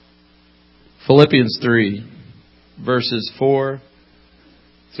Philippians 3, verses 4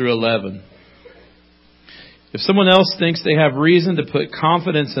 through 11. If someone else thinks they have reason to put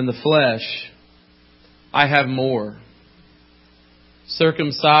confidence in the flesh, I have more.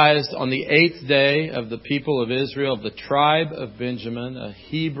 Circumcised on the 8th day of the people of Israel, of the tribe of Benjamin, a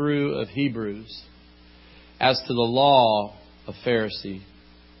Hebrew of Hebrews, as to the law, a Pharisee,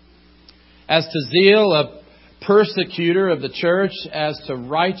 as to zeal, a persecutor of the church, as to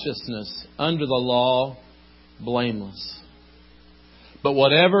righteousness under the law, blameless. But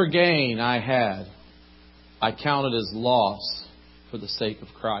whatever gain I had, I counted as loss for the sake of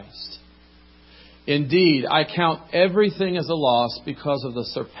Christ. Indeed, I count everything as a loss because of the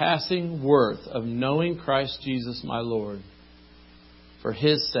surpassing worth of knowing Christ Jesus my Lord. For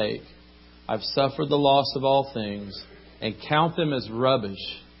His sake, I've suffered the loss of all things and count them as rubbish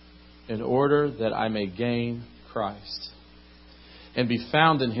in order that I may gain Christ and be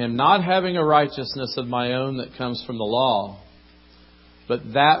found in Him, not having a righteousness of my own that comes from the law, but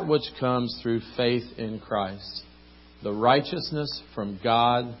that which comes through faith in Christ, the righteousness from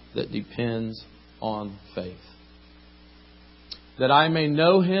God that depends on faith. That I may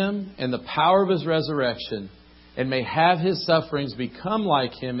know Him and the power of His resurrection, and may have His sufferings become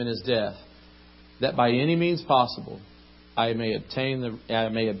like Him in His death, that by any means possible I may obtain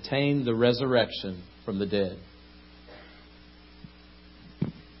the resurrection from the dead.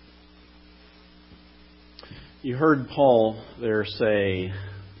 You heard Paul there say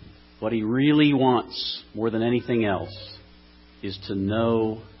what he really wants more than anything else is to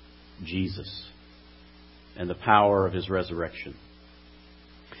know Jesus and the power of His resurrection.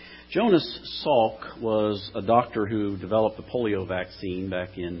 Jonas Salk was a doctor who developed the polio vaccine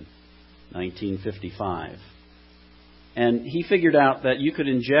back in 1955. And he figured out that you could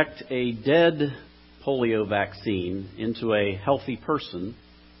inject a dead polio vaccine into a healthy person,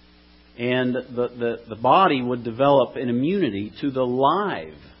 and the body would develop an immunity to the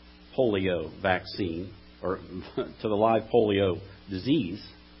live polio vaccine, or to the live polio disease,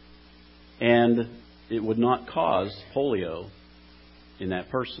 and it would not cause polio in that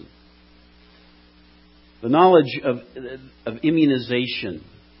person. The knowledge of immunization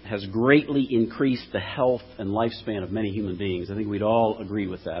has greatly increased the health and lifespan of many human beings. I think we'd all agree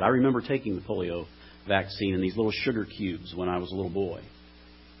with that. I remember taking the polio vaccine in these little sugar cubes when I was a little boy.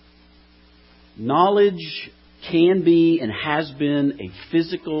 Knowledge can be and has been a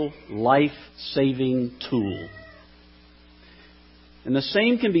physical, life-saving tool. And the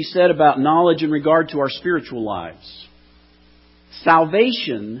same can be said about knowledge in regard to our spiritual lives.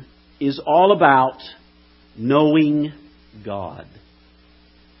 Salvation is all about knowing God.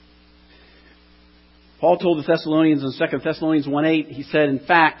 Paul told the Thessalonians in 2 Thessalonians 1:8,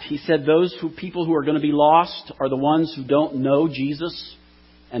 he said, those people who are going to be lost are the ones who don't know Jesus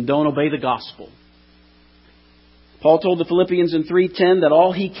and don't obey the gospel. Paul told the Philippians in 3:10 that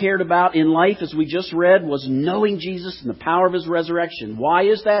all he cared about in life, as we just read, was knowing Jesus and the power of His resurrection. Why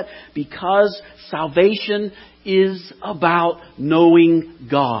is that? Because salvation is about knowing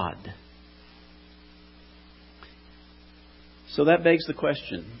God. So that begs the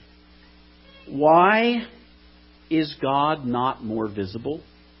question, why is God not more visible?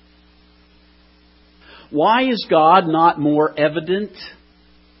 Why is God not more evident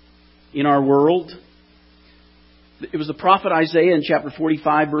in our world? It was the prophet Isaiah in chapter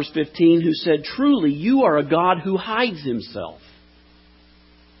 45, verse 15, who said, "Truly, you are a God who hides Himself."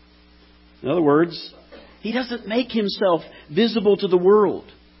 In other words, He doesn't make Himself visible to the world.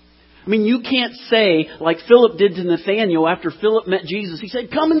 I mean, you can't say, like Philip did to Nathanael after Philip met Jesus. He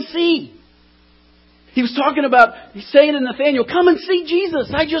said, "Come and see." He was talking about, he's saying to Nathanael, "Come and see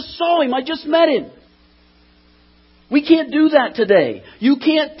Jesus. I just saw Him. I just met Him." We can't do that today. You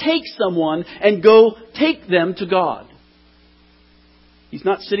can't take someone and go take them to God. He's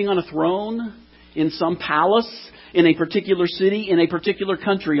not sitting on a throne in some palace in a particular city, in a particular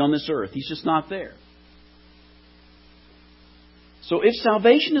country on this earth. He's just not there. So if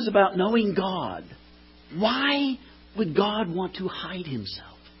salvation is about knowing God, why would God want to hide Himself?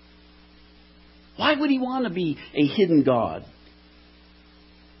 Why would He want to be a hidden God?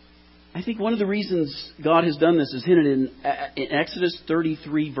 I think one of the reasons God has done this is hinted in Exodus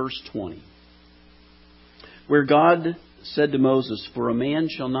 33, verse 20, where God said to Moses, "For a man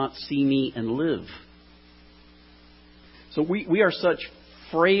shall not see me and live." So we are such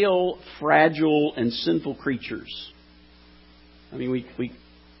frail, fragile, and sinful creatures. I mean,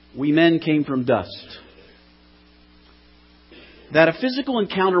 we men came from dust. That a physical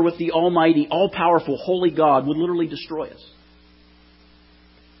encounter with the Almighty, all-powerful, holy God would literally destroy us.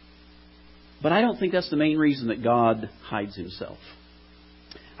 But I don't think that's the main reason that God hides Himself.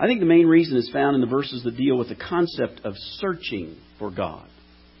 I think the main reason is found in the verses that deal with the concept of searching for God.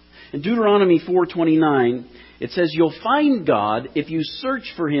 In Deuteronomy 4:29, it says, "You'll find God if you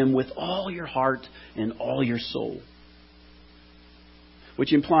search for Him with all your heart and all your soul."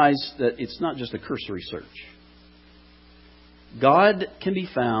 Which implies that it's not just a cursory search. God can be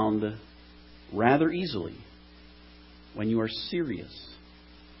found rather easily when you are serious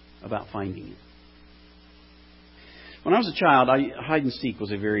about finding Him. When I was a child, hide and seek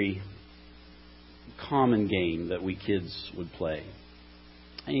was a very common game that we kids would play.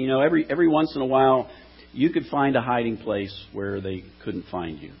 And you know, every once in a while, you could find a hiding place where they couldn't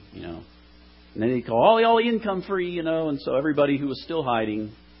find you, you know. And then they'd call all income free, you know, and so everybody who was still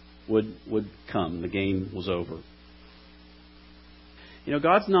hiding would come. The game was over. You know,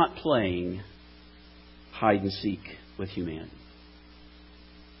 God's not playing hide and seek with humanity.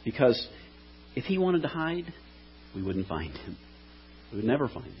 Because if He wanted to hide, we wouldn't find Him. We would never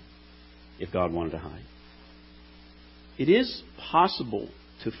find Him if God wanted to hide. It is possible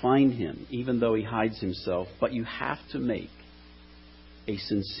to find Him even though He hides Himself, but you have to make a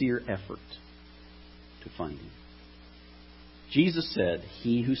sincere effort to find Him. Jesus said,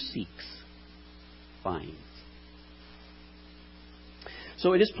 "He who seeks, finds."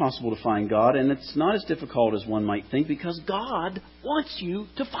 So it is possible to find God, and it's not as difficult as one might think because God wants you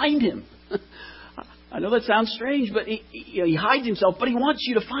to find Him. I know that sounds strange, but He hides Himself, but He wants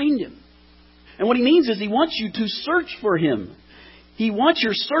you to find Him. And what He means is He wants you to search for Him. He wants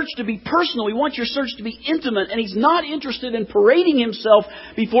your search to be personal. He wants your search to be intimate. And He's not interested in parading Himself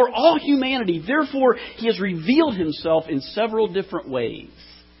before all humanity. Therefore, He has revealed Himself in several different ways.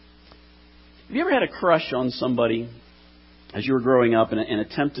 Have you ever had a crush on somebody as you were growing up and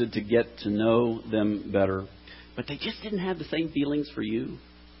attempted to get to know them better, but they just didn't have the same feelings for you?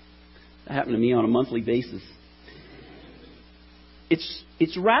 That happened to me on a monthly basis.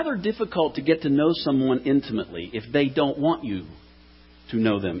 It's rather difficult to get to know someone intimately if they don't want you to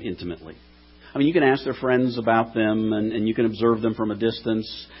know them intimately. I mean, you can ask their friends about them and you can observe them from a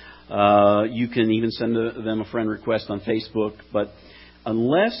distance. You can even send them a friend request on Facebook. But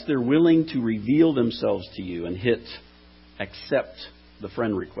unless they're willing to reveal themselves to you and hit accept the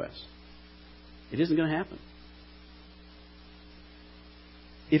friend request, it isn't going to happen.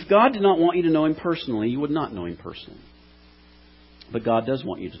 If God did not want you to know Him personally, you would not know Him personally. But God does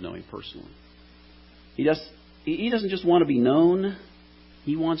want you to know Him personally. He doesn't just want to be known.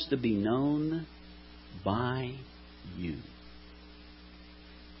 He wants to be known by you.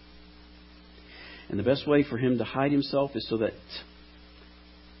 And the best way for Him to hide Himself is so that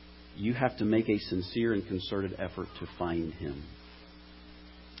you have to make a sincere and concerted effort to find Him.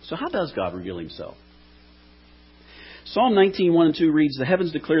 So how does God reveal Himself? Psalm 19:1 and 2 reads, "The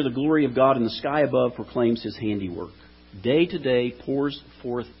heavens declare the glory of God, and the sky above proclaims His handiwork. Day to day pours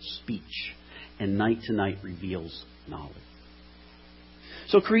forth speech, and night to night reveals knowledge."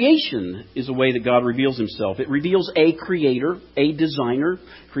 So creation is a way that God reveals Himself. It reveals a creator, a designer.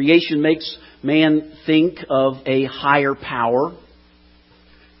 Creation makes man think of a higher power.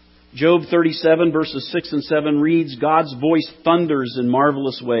 Job 37 verses 6 and 7 reads, "God's voice thunders in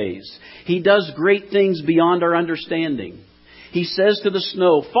marvelous ways. He does great things beyond our understanding. He says to the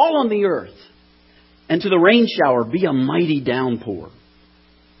snow, 'Fall on the earth,' and to the rain shower, 'Be a mighty downpour,'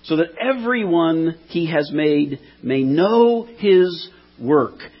 so that everyone He has made may know His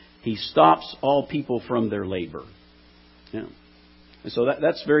work. He stops all people from their labor." Yeah. And so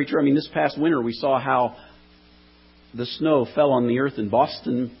that's very true. I mean, this past winter we saw how the snow fell on the earth in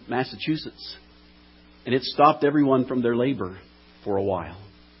Boston, Massachusetts. And it stopped everyone from their labor for a while.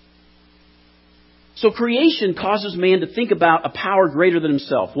 So creation causes man to think about a power greater than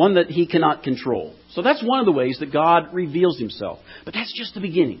himself, one that he cannot control. So that's one of the ways that God reveals Himself. But that's just the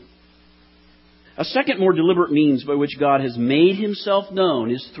beginning. A second, more deliberate means by which God has made Himself known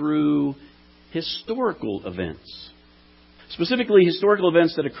is through historical events. Specifically, historical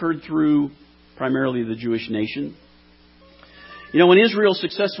events that occurred through primarily the Jewish nation. You know, when Israel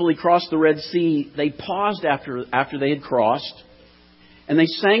successfully crossed the Red Sea, they paused after they had crossed, and they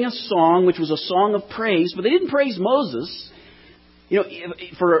sang a song, which was a song of praise, but they didn't praise Moses, you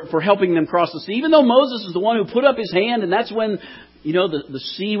know, for helping them cross the sea. Even though Moses is the one who put up his hand, and that's when, you know, the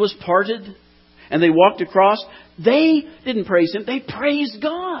sea was parted, and they walked across, they didn't praise Him, they praised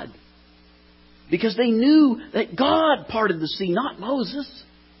God. Because they knew that God parted the sea, not Moses.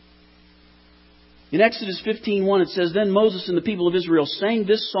 In Exodus 15:1 it says, "Then Moses and the people of Israel sang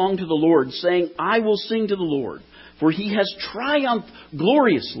this song to the Lord, saying, 'I will sing to the Lord, for He has triumphed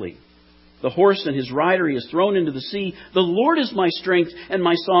gloriously. The horse and his rider He has thrown into the sea. The Lord is my strength and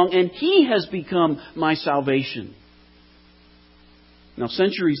my song, and He has become my salvation.'" Now,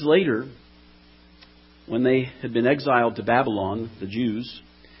 centuries later, when they had been exiled to Babylon, the Jews,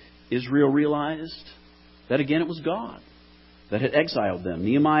 Israel realized that again it was God that had exiled them.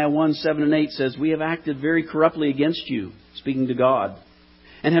 Nehemiah 1:7-8 says, "We have acted very corruptly against you," speaking to God,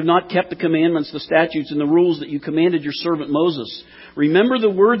 "and have not kept the commandments, the statutes, and the rules that you commanded your servant Moses. Remember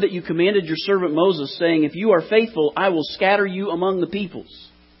the word that you commanded your servant Moses, saying, 'If you are faithful, I will scatter you among the peoples.'"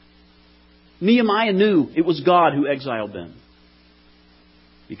 Nehemiah knew it was God who exiled them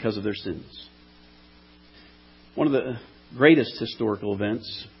because of their sins. One of the greatest historical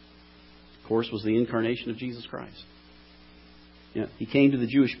events, of course, was the incarnation of Jesus Christ. He came to the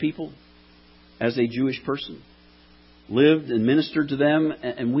Jewish people as a Jewish person, lived and ministered to them,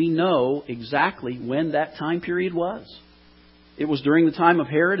 and we know exactly when that time period was. It was during the time of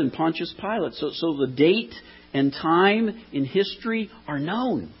Herod and Pontius Pilate. So the date and time in history are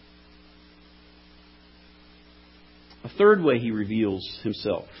known. A third way He reveals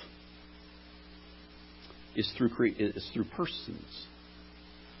Himself is through persons.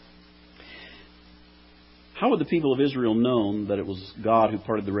 How would the people of Israel known that it was God who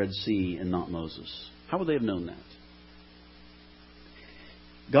parted the Red Sea and not Moses? How would they have known that?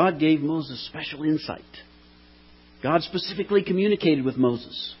 God gave Moses special insight. God specifically communicated with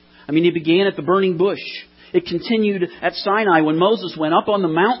Moses. It began at the burning bush. It continued at Sinai when Moses went up on the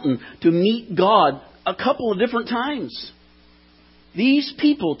mountain to meet God a couple of different times. These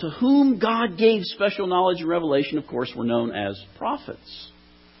people to whom God gave special knowledge and revelation, of course, were known as prophets.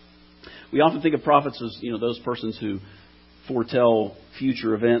 We often think of prophets as, those persons who foretell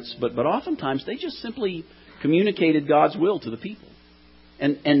future events, but oftentimes they just simply communicated God's will to the people.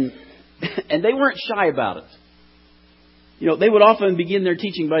 And they weren't shy about it. They would often begin their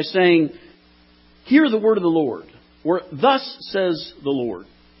teaching by saying, "Hear the word of the Lord," or "Thus says the Lord."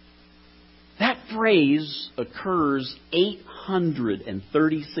 That phrase occurs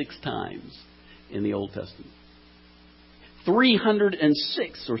 836 times in the Old Testament.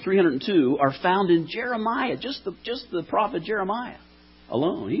 306 or 302 are found in Jeremiah, just the prophet Jeremiah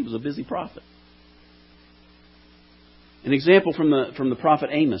alone. He was a busy prophet. An example from the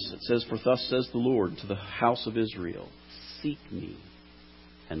prophet Amos, it says, "For thus says the Lord to the house of Israel, seek me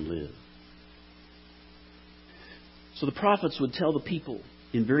and live." So the prophets would tell the people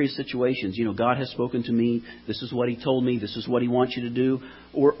in various situations, God has spoken to me, this is what He told me, this is what He wants you to do.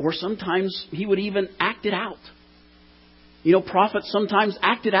 Or sometimes He would even act it out. Prophets sometimes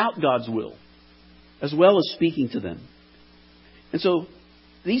acted out God's will, as well as speaking to them. And so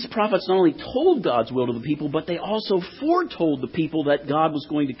these prophets not only told God's will to the people, but they also foretold the people that God was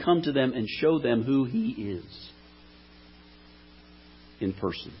going to come to them and show them who He is in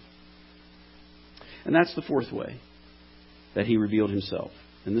person. And that's the fourth way that He revealed Himself.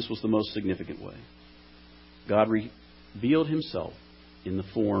 And this was the most significant way. God revealed Himself in the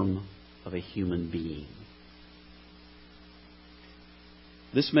form of a human being.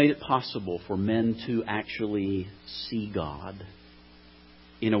 This made it possible for men to actually see God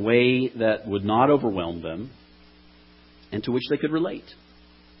in a way that would not overwhelm them and to which they could relate.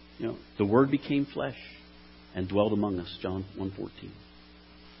 The Word became flesh and dwelt among us, John 1:14.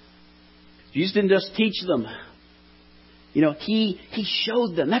 Jesus didn't just teach them. He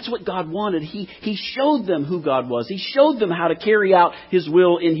showed them. That's what God wanted. He showed them who God was. He showed them how to carry out His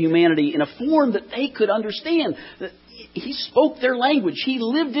will in humanity in a form that they could understand. He spoke their language. He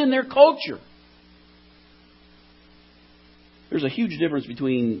lived in their culture. There's a huge difference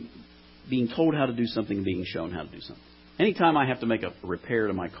between being told how to do something and being shown how to do something. Anytime I have to make a repair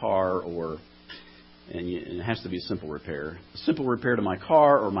to my car, and it has to be a simple repair to my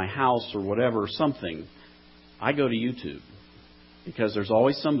car or my house or whatever, something, I go to YouTube, because there's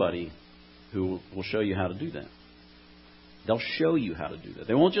always somebody who will show you how to do that. They'll show you how to do that.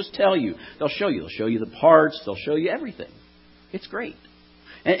 They won't just tell you. They'll show you. They'll show you the parts. They'll show you everything. It's great.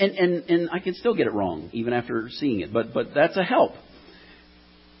 And I can still get it wrong even after seeing it. But that's a help.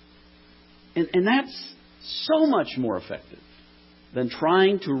 And that's so much more effective than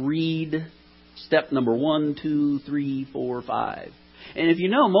trying to read step number 1, 2, 3, 4, 5. And if you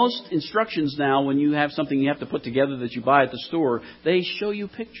know, most instructions now, when you have something you have to put together that you buy at the store, they show you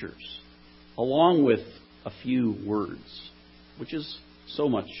pictures along with a few words, which is so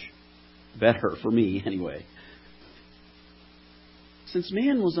much better for me anyway. Since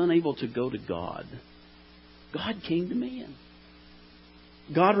man was unable to go to God, God came to man.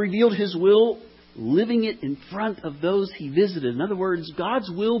 God revealed His will, living it in front of those He visited. In other words, God's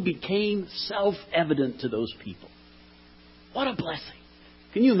will became self-evident to those people. What a blessing.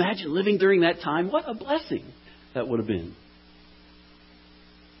 Can you imagine living during that time? What a blessing that would have been.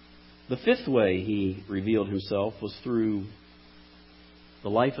 The fifth way He revealed Himself was through the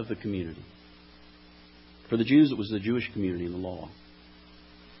life of the community. For the Jews, it was the Jewish community and the law.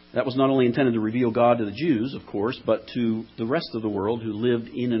 That was not only intended to reveal God to the Jews, of course, but to the rest of the world who lived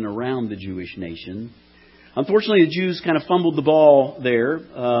in and around the Jewish nation. Unfortunately, the Jews kind of fumbled the ball there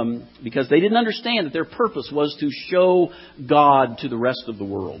because they didn't understand that their purpose was to show God to the rest of the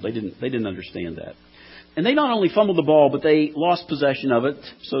world. They didn't understand that. And they not only fumbled the ball, but they lost possession of it,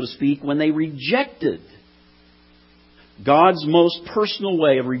 so to speak, when they rejected God's most personal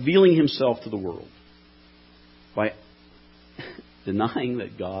way of revealing Himself to the world by denying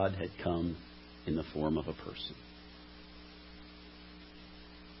that God had come in the form of a person.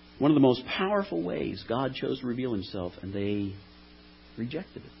 One of the most powerful ways God chose to reveal Himself, and they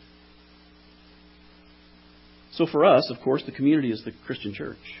rejected it. So for us, of course, the community is the Christian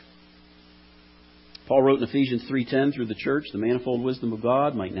church. Paul wrote in Ephesians 3:10, through the church, the manifold wisdom of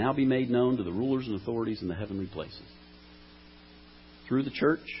God might now be made known to the rulers and authorities in the heavenly places. Through the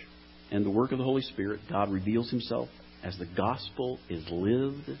church and the work of the Holy Spirit, God reveals Himself as the gospel is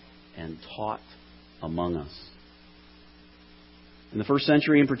lived and taught among us. In the first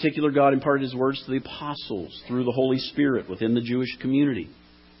century in particular, God imparted His words to the apostles through the Holy Spirit within the Jewish community.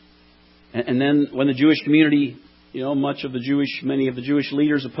 And then when the Jewish community, many of the Jewish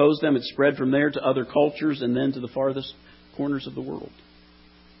leaders opposed them, it spread from there to other cultures and then to the farthest corners of the world.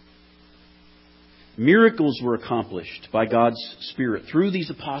 Miracles were accomplished by God's Spirit through these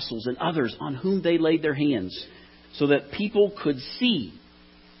apostles and others on whom they laid their hands so that people could see.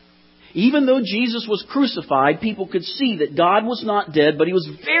 Even though Jesus was crucified, people could see that God was not dead, but He was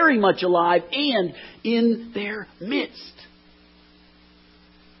very much alive and in their midst.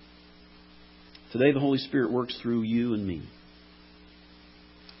 Today, the Holy Spirit works through you and me.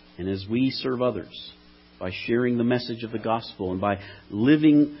 And as we serve others by sharing the message of the gospel and by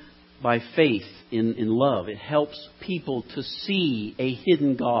living by faith in love, it helps people to see a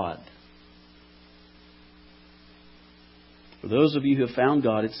hidden God. For those of you who have found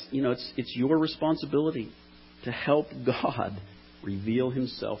God, it's your responsibility to help God reveal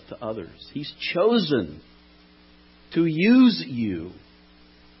Himself to others. He's chosen to use you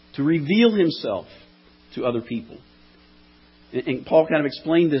to reveal Himself to other people. And Paul kind of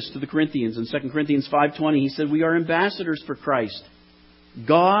explained this to the Corinthians in 2 Corinthians 5:20. He said, we are ambassadors for Christ,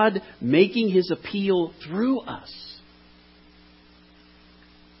 God making His appeal through us.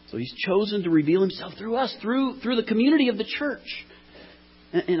 So He's chosen to reveal Himself through us, through the community of the church.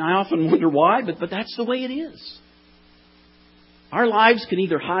 And I often wonder why, but that's the way it is. Our lives can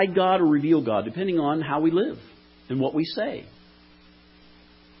either hide God or reveal God, depending on how we live and what we say,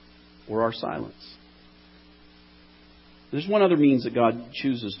 or our silence. There's one other means that God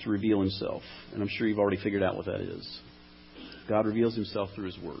chooses to reveal Himself, and I'm sure you've already figured out what that is. God reveals Himself through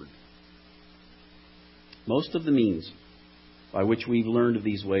His Word. Most of the means by which we've learned of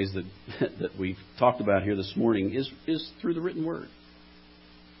these ways that we've talked about here this morning is through the written Word.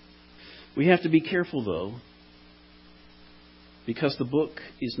 We have to be careful, though, because the book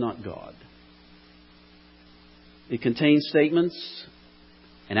is not God. It contains statements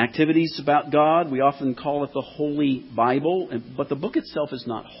and activities about God. We often call it the Holy Bible, but the book itself is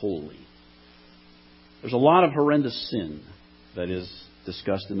not holy. There's a lot of horrendous sin that is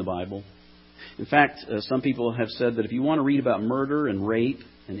discussed in the Bible. In fact, some people have said that if you want to read about murder and rape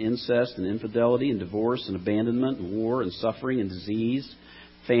and incest and infidelity and divorce and abandonment and war and suffering and disease,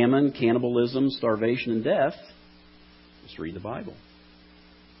 famine, cannibalism, starvation and death, just read the Bible.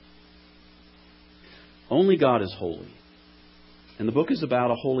 Only God is holy. And the book is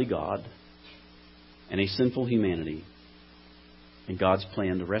about a holy God and a sinful humanity and God's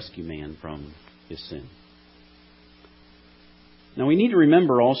plan to rescue man from his sin. Now we need to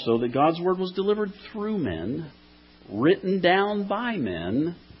remember also that God's Word was delivered through men, written down by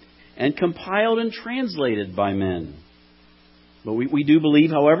men, and compiled and translated by men. But we do believe,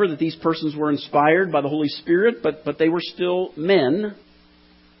 however, that these persons were inspired by the Holy Spirit, but they were still men.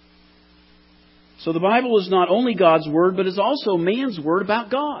 So the Bible is not only God's Word, but is also man's Word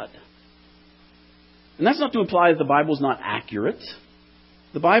about God. And that's not to imply that the Bible is not accurate.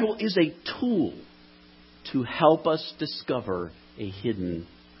 The Bible is a tool to help us discover a hidden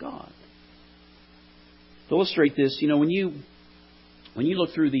God. To illustrate this, when you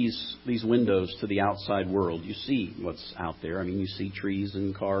look through these windows to the outside world, you see what's out there. I mean, you see trees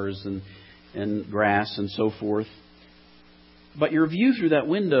and cars and grass and so forth. But your view through that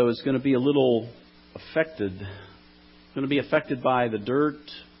window is going to be a little affected. It's going to be affected by the dirt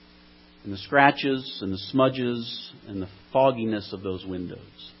and the scratches and the smudges and the fogginess of those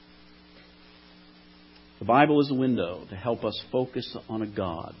windows. The Bible is a window to help us focus on a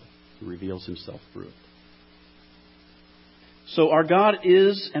God who reveals Himself through it. So our God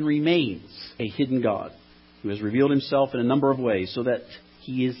is and remains a hidden God who has revealed himself in a number of ways so that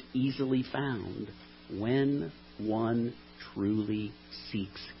he is easily found when one truly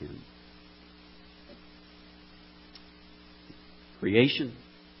seeks him. Creation,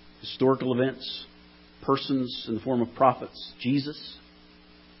 historical events, persons in the form of prophets, Jesus,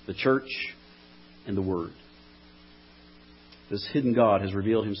 the church, and the Word. This hidden God has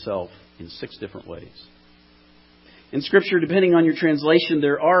revealed himself in 6 different ways. In Scripture, depending on your translation,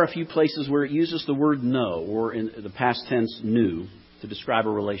 there are a few places where it uses the word know, or in the past tense, knew, to describe a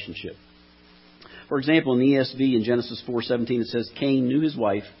relationship. For example, in the ESV, in Genesis 4:17, it says, Cain knew his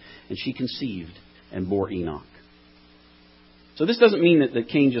wife, and she conceived and bore Enoch. So this doesn't mean that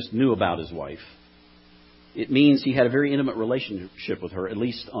Cain just knew about his wife. It means he had a very intimate relationship with her, at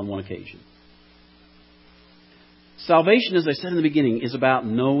least on one occasion. Salvation, as I said in the beginning, is about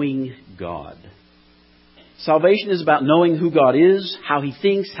knowing God. Salvation is about knowing who God is, how He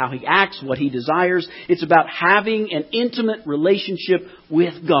thinks, how He acts, what He desires. It's about having an intimate relationship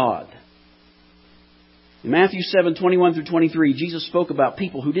with God. In Matthew 7:21 through 23, Jesus spoke about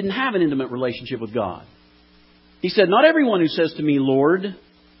people who didn't have an intimate relationship with God. He said, "Not everyone who says to me, 'Lord,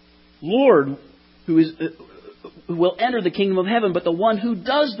 Lord,' who will enter the kingdom of heaven, but the one who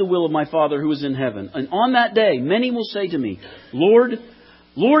does the will of my Father who is in heaven. And on that day, many will say to me, 'Lord,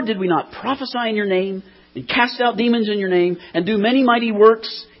 Lord, did we not prophesy in your name, and cast out demons in your name, and do many mighty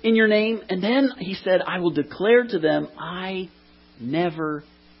works in your name?' And then He said, 'I will declare to them, I never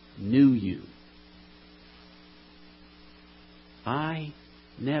knew you. I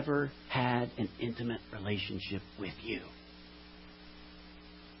never had an intimate relationship with you.'"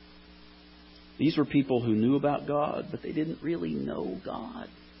 These were people who knew about God, but they didn't really know God.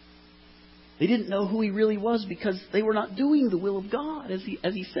 They didn't know who He really was because they were not doing the will of God, as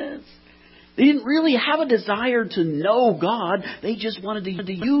he says. They didn't really have a desire to know God. They just wanted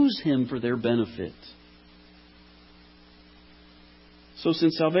to use Him for their benefit. So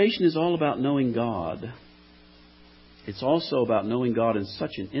since salvation is all about knowing God, it's also about knowing God in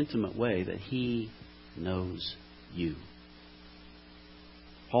such an intimate way that He knows you.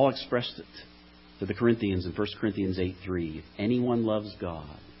 Paul expressed it to the Corinthians in 1 Corinthians 8:3. If anyone loves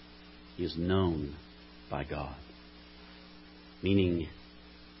God, he is known by God. Meaning,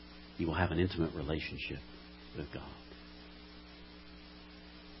 he will have an intimate relationship with God.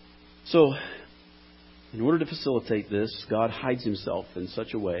 So, in order to facilitate this, God hides Himself in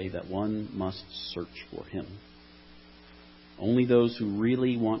such a way that one must search for Him. Only those who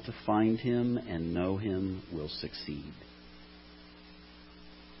really want to find Him and know Him will succeed.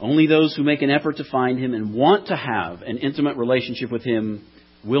 Only those who make an effort to find Him and want to have an intimate relationship with Him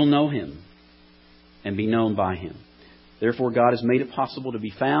will know Him and be known by Him. Therefore, God has made it possible to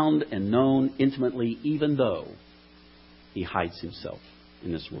be found and known intimately, even though He hides Himself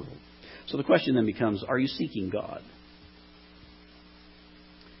in this world. So the question then becomes, are you seeking God?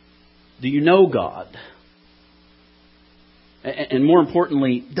 Do you know God? And more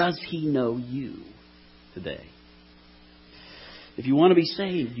importantly, does He know you today? If you want to be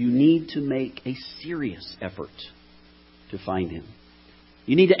saved, you need to make a serious effort to find Him.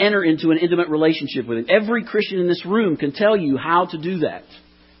 You need to enter into an intimate relationship with Him. Every Christian in this room can tell you how to do that.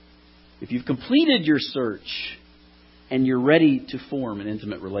 If you've completed your search and you're ready to form an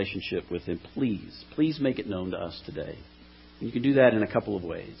intimate relationship with Him, please make it known to us today. And you can do that in a couple of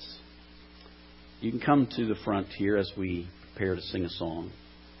ways. You can come to the front here as we prepare to sing a song.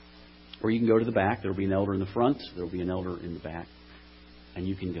 Or you can go to the back. There will be an elder in the front. There will be an elder in the back. And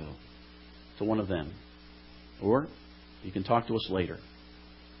you can go to one of them. Or you can talk to us later.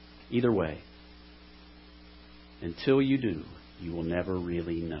 Either way, until you do, you will never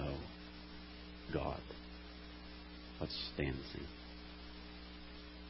really know God. Let's stand and sing.